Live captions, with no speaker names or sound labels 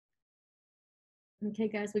Okay,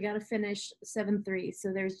 guys, we got to finish 7.3.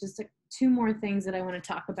 So there's just two more things that I want to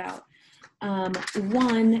talk about.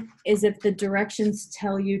 One is if the directions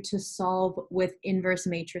tell you to solve with inverse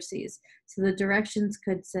matrices. So the directions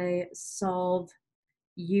could say solve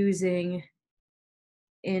using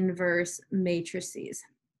inverse matrices.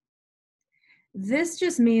 This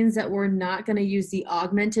just means that we're not going to use the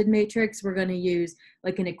augmented matrix. We're going to use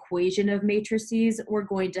like an equation of matrices. We're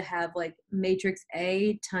going to have like matrix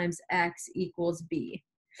A times X equals B.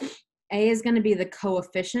 A is going to be the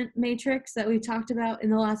coefficient matrix that we talked about in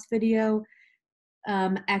the last video.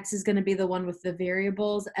 X is going to be the one with the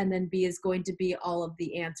variables, and then B is going to be all of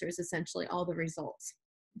the answers, essentially all the results.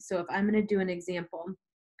 So if I'm going to do an example,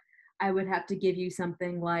 I would have to give you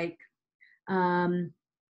something like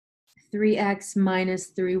 3x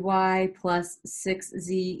minus 3y plus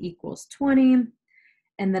 6z equals 20.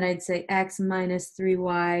 And then I'd say x minus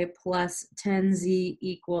 3y plus 10z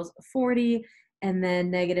equals 40. And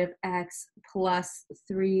then negative x plus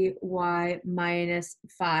 3y minus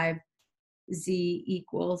 5z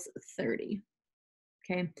equals 30.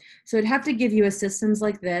 Okay, so I'd have to give you a systems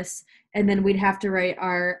like this, and then we'd have to write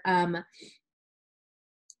our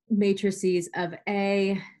matrices of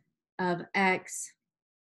A, of X,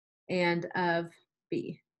 and of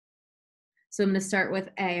B. So I'm going to start with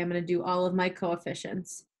A. I'm going to do all of my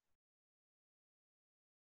coefficients.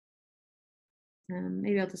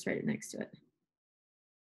 Maybe I'll just write it next to it.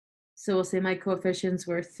 So we'll say my coefficients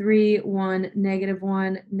were 3, 1, negative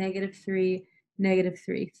 3, negative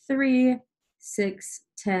 3, 3, 6,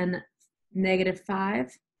 10, negative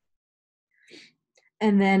 5.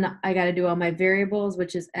 And then I got to do all my variables,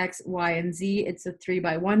 which is X, Y, and Z. It's a 3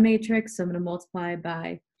 by 1 matrix. So I'm going to multiply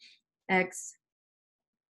by X,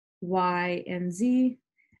 Y, and Z.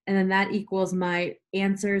 And then that equals my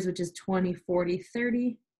answers, which is 20, 40,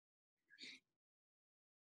 30.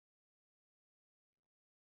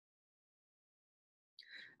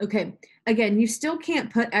 Okay, again, you still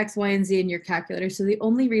can't put X, Y, and Z in your calculator. So the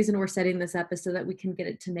only reason we're setting this up is so that we can get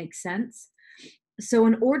it to make sense. So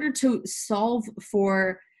in order to solve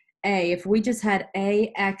for A, if we just had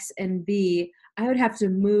A, X, and B, I would have to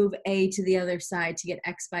move A to the other side to get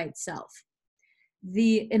X by itself.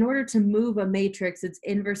 In order to move a matrix, its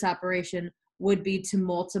inverse operation would be to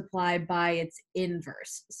multiply by its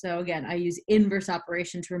inverse. So again, I use inverse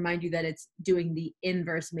operation to remind you that it's doing the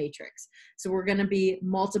inverse matrix. So we're going to be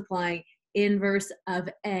multiplying inverse of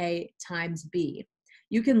A times B.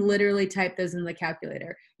 You can literally type those in the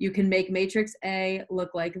calculator. You can make matrix A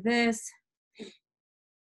look like this.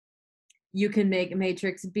 You can make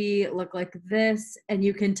matrix B look like this, and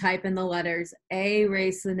you can type in the letters A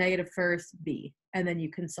raised to the negative first B, and then you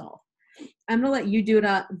can solve. I'm going to let you do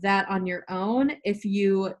that on your own. If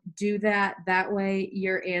you do that way,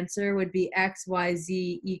 your answer would be X, Y,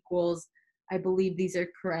 Z equals, I believe these are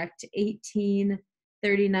correct, 18,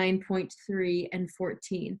 39.3, and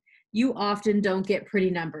 14. You often don't get pretty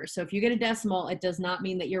numbers. So if you get a decimal, it does not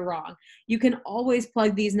mean that you're wrong. You can always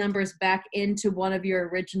plug these numbers back into one of your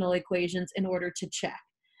original equations in order to check.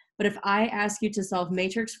 But if I ask you to solve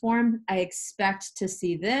matrix form, I expect to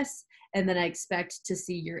see this, and then I expect to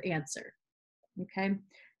see your answer. Okay,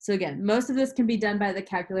 so again, most of this can be done by the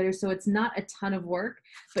calculator, so it's not a ton of work,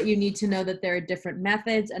 but you need to know that there are different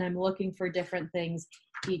methods, and I'm looking for different things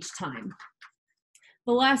each time.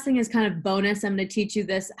 The last thing is kind of bonus. I'm going to teach you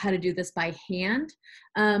how to do this by hand.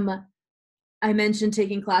 I mentioned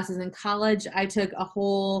taking classes in college. I took a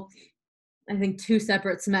whole, I think 2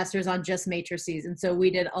 separate semesters on just matrices. And so we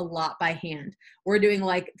did a lot by hand. We're doing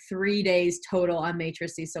like 3 days total on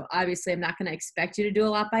matrices. So obviously I'm not going to expect you to do a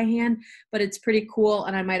lot by hand, but it's pretty cool.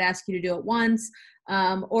 And I might ask you to do it once,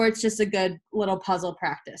 or it's just a good little puzzle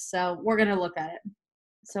practice. So we're going to look at it.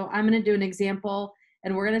 So I'm going to do an example,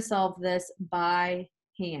 and we're going to solve this by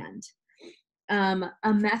hand.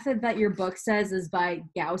 A method that your book says is by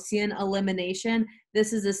Gaussian elimination.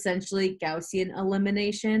 This is essentially Gaussian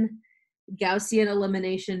elimination. Gaussian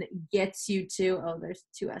elimination gets you to, oh, there's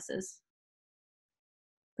 2 S's.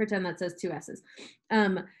 Pretend that says 2 S's.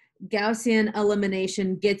 Gaussian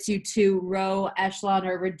elimination gets you to row echelon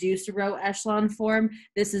or reduced row echelon form.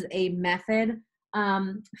 This is a method.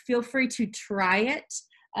 Feel free to try it.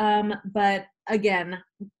 But again,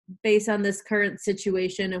 based on this current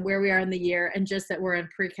situation and where we are in the year, and just that we're in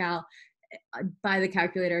pre-cal, by the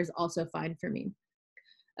calculator is also fine for me.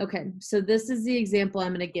 Okay, so this is the example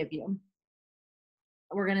I'm going to give you.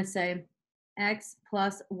 We're going to say X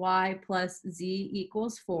plus Y plus Z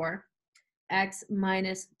equals 4. X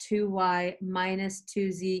minus 2Y minus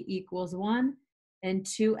 2Z equals 1. And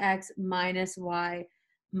 2X minus Y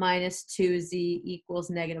minus 2Z equals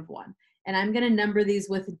negative 1. And I'm going to number these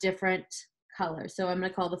with different color. So I'm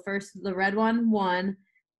going to call the red one 1,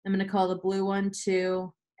 I'm going to call the blue one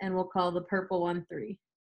 2, and we'll call the purple one 3.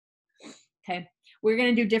 Okay, we're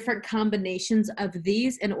going to do different combinations of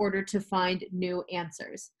these in order to find new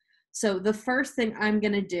answers. So the first thing I'm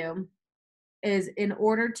going to do is, in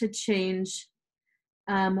order to change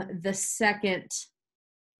the second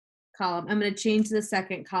column, I'm going to change the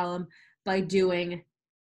second column by doing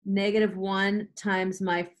 -1 times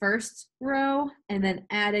my first row and then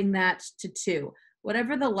adding that to 2.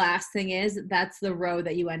 Whatever the last thing is, that's the row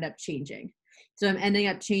that you end up changing. So I'm ending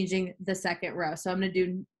up changing the second row. So I'm going to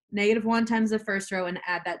do -1 times the first row and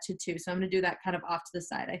add that to 2. So I'm going to do that kind of off to the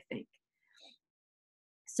side, I think.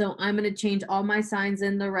 So I'm going to change all my signs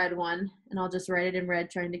in the red one, and I'll just write it in red,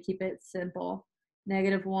 trying to keep it simple.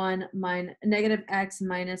 -1 minus -x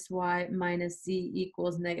minus y minus z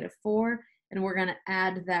equals -4. And we're going to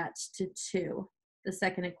add that to 2, the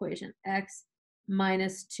second equation. X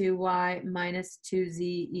minus 2y minus 2z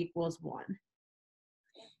equals 1.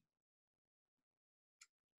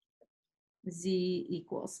 Z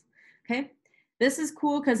equals. Okay, this is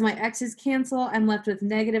cool because my x's cancel. I'm left with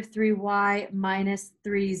 -3y minus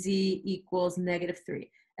 3z equals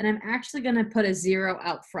 -3. And I'm actually going to put a 0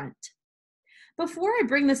 out front. Before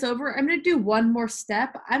I bring this over, I'm going to do one more step.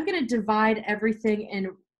 I'm going to divide everything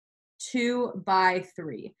in 2 by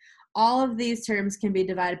 3. All of these terms can be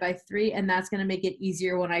divided by 3, and that's going to make it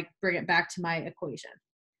easier when I bring it back to my equation.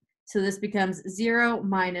 So this becomes 0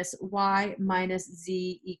 minus y minus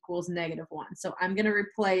z equals -1. So I'm going to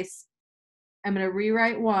rewrite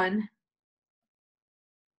 1.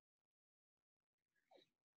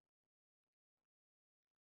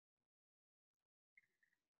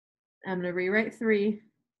 I'm going to rewrite 3.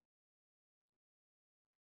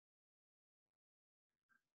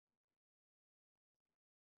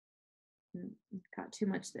 Got too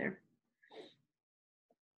much there.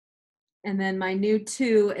 And then my new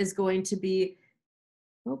 2 is going to be,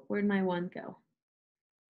 oh, where'd my 1 go?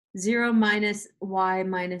 0 minus y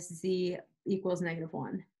minus z equals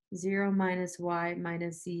 -1. 0 minus y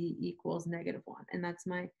minus z equals -1. And that's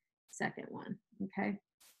my second one, okay?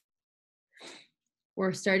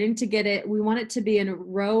 We're starting to get it. We want it to be in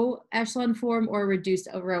row echelon form or reduced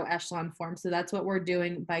row echelon form. So that's what we're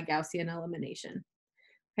doing by Gaussian elimination.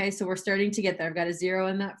 Okay, so we're starting to get there. I've got a 0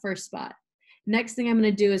 in that first spot. Next thing I'm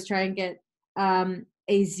going to do is try and get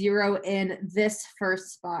a 0 in this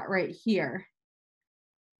first spot right here.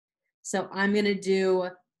 So I'm going to do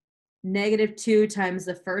 -2 times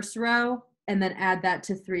the first row and then add that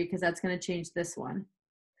to 3 because that's going to change this one.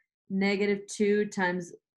 -2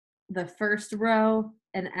 times the first row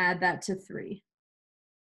and add that to 3.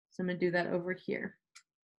 So I'm going to do that over here.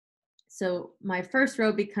 So my first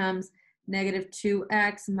row becomes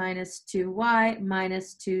 -2x minus 2y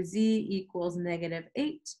minus 2z equals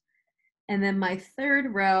 -8. And then my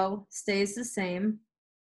third row stays the same.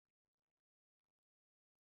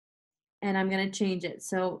 And I'm going to change it.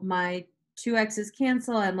 So my 2x's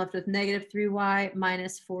cancel. I'm left with -3y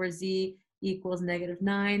minus 4z equals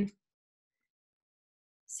 -9.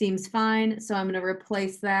 Seems fine. So I'm going to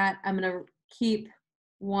replace that. I'm going to keep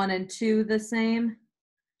 1 and 2 the same.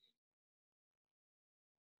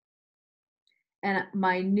 And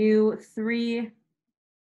my new 3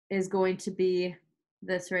 is going to be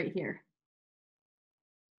this right here,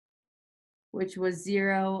 which was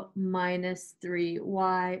 0 minus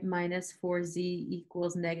 3y minus 4z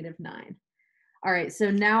equals -9. All right, so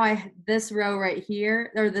now this row right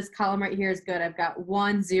here, or this column right here is good. I've got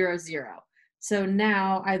 1, 0, 0. So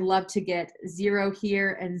now I'd love to get 0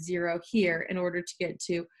 here and 0 here in order to get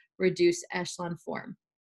to reduced echelon form.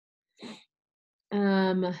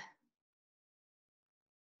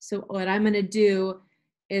 So what I'm going to do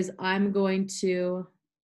is I'm going to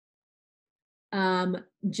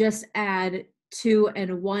just add 2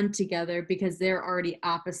 and 1 together because they're already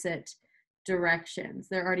opposite directions.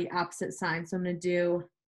 They're already opposite signs. So I'm going to do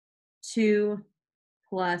 2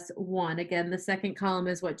 plus 1. Again, the second column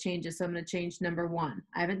is what changes. So I'm going to change number 1.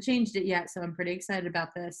 I haven't changed it yet, so I'm pretty excited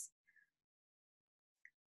about this.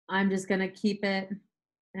 I'm just going to keep it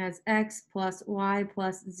as x plus y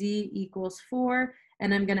plus z equals 4.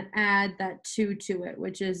 And I'm going to add that 2 to it,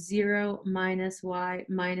 which is 0 minus y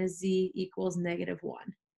minus z equals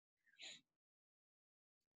 -1.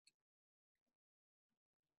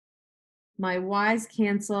 My y's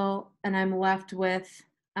cancel, and I'm left with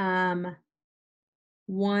 1x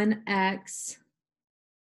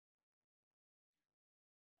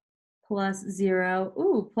plus 0,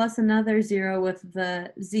 plus another 0 with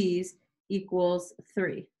the z's equals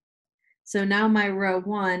 3. So now my row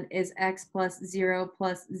 1 is x plus 0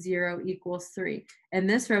 equals 3. And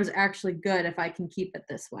this row is actually good if I can keep it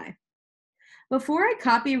this way. Before I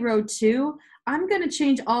copy row 2, I'm going to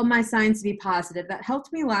change all my signs to be positive. That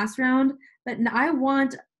helped me last round, but I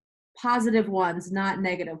want positive ones, not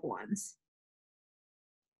negative ones.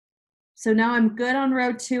 So now I'm good on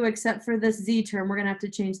row 2, except for this z term. We're going to have to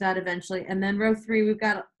change that eventually. And then row 3, we've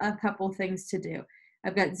got a couple things to do.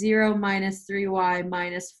 I've got 0 minus 3y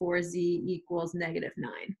minus 4z equals negative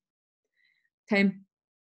 9. Okay.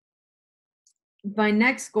 My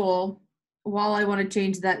next goal, while I want to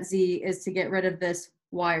change that z, is to get rid of this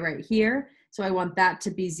y right here. So I want that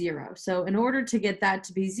to be 0. So in order to get that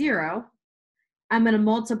to be 0, I'm going to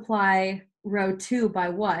multiply row 2 by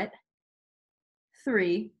what?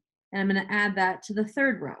 3. And I'm going to add that to the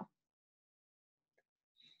third row.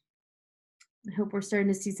 I hope we're starting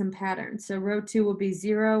to see some patterns. So row 2 will be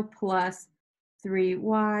 0 plus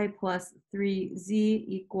 3y plus 3z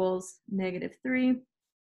equals negative 3.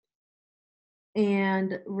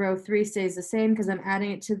 And row 3 stays the same because I'm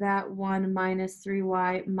adding it to that 1 minus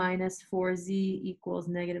 3y minus 4z equals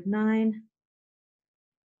negative 9.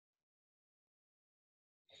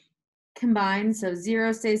 Combine, so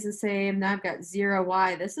 0 stays the same. Now I've got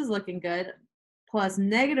 0y. This is looking good. Plus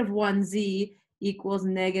negative 1z equals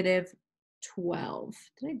negative 12.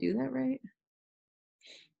 Did I do that right?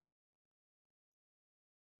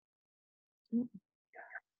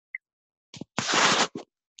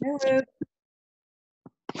 Hello.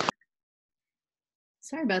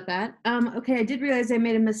 Sorry about that. Okay, I did realize I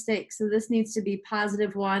made a mistake. So this needs to be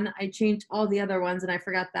positive 1. I changed all the other ones and I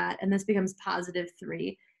forgot that. And this becomes positive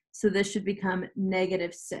 3. So this should become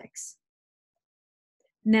negative 6.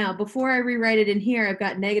 Now, before I rewrite it in here, I've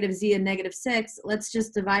got negative z and negative 6. Let's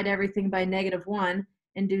just divide everything by negative 1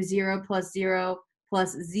 and do 0 plus 0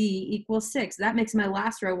 plus z equals 6. That makes my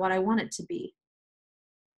last row what I want it to be.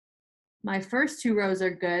 My first 2 rows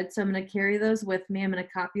are good, so I'm going to carry those with me. I'm going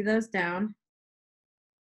to copy those down.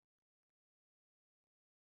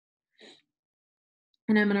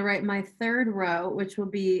 And I'm going to write my third row, which will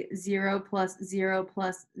be 0 plus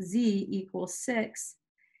z equals 6.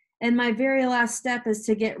 And my very last step is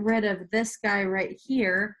to get rid of this guy right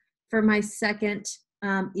here for my second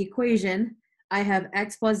equation. I have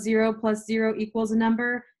x plus 0 equals a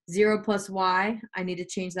number, 0 plus y. I need to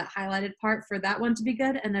change that highlighted part for that one to be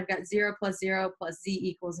good. And I've got 0 plus z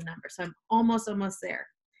equals a number. So I'm almost there.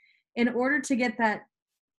 In order to get that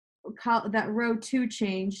row 2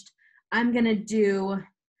 changed, I'm going to do,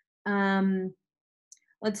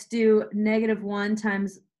 let's do negative 1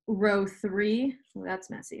 times row 3. Oh, that's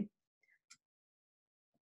messy.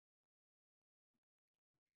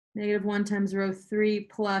 Negative 1 times row 3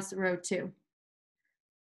 plus row 2.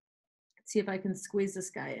 Let's see if I can squeeze this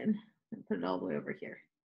guy in and put it all the way over here.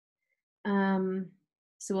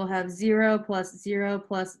 So we'll have 0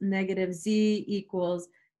 plus negative z equals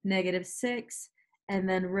negative 6. And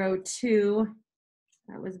then row 2,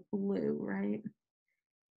 that was blue, right?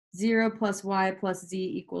 0 plus y plus z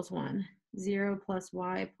equals 1. 0 plus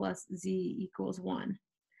y plus z equals 1.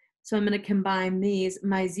 So I'm going to combine these.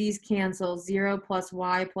 My z's cancel. 0 plus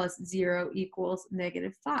y plus 0 equals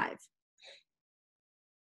negative 5.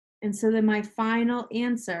 And so then my final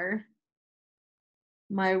answer,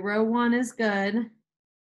 my row 1 is good.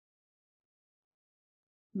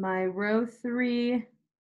 My row 3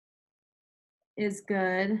 is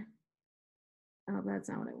good. Oh, that's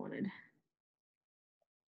not what I wanted.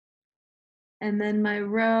 And then my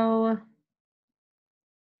row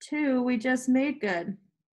 2, we just made good.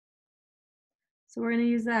 So we're going to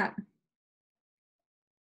use that.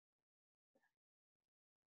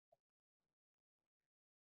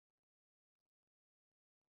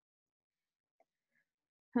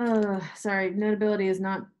 Oh, sorry, Notability is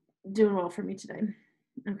not doing well for me today.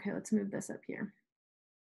 Okay, let's move this up here.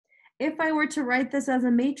 If I were to write this as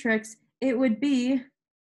a matrix, it would be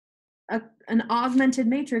an augmented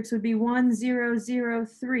matrix would be 1, 0, 0,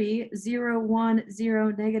 3, 0, 1,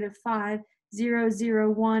 0, negative 5, 0,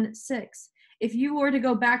 0, 1, 6. If you were to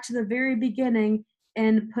go back to the very beginning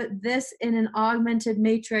and put this in an augmented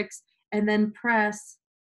matrix and then press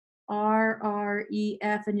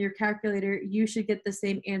RREF in your calculator, you should get the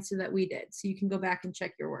same answer that we did. So you can go back and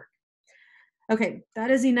check your work. Okay,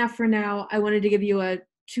 that is enough for now. I wanted to give you a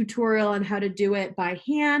tutorial on how to do it by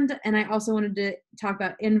hand, and I also wanted to talk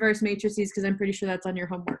about inverse matrices because I'm pretty sure that's on your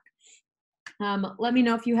homework. Let me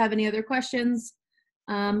know if you have any other questions.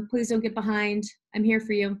 Please don't get behind. I'm here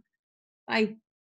for you. Bye.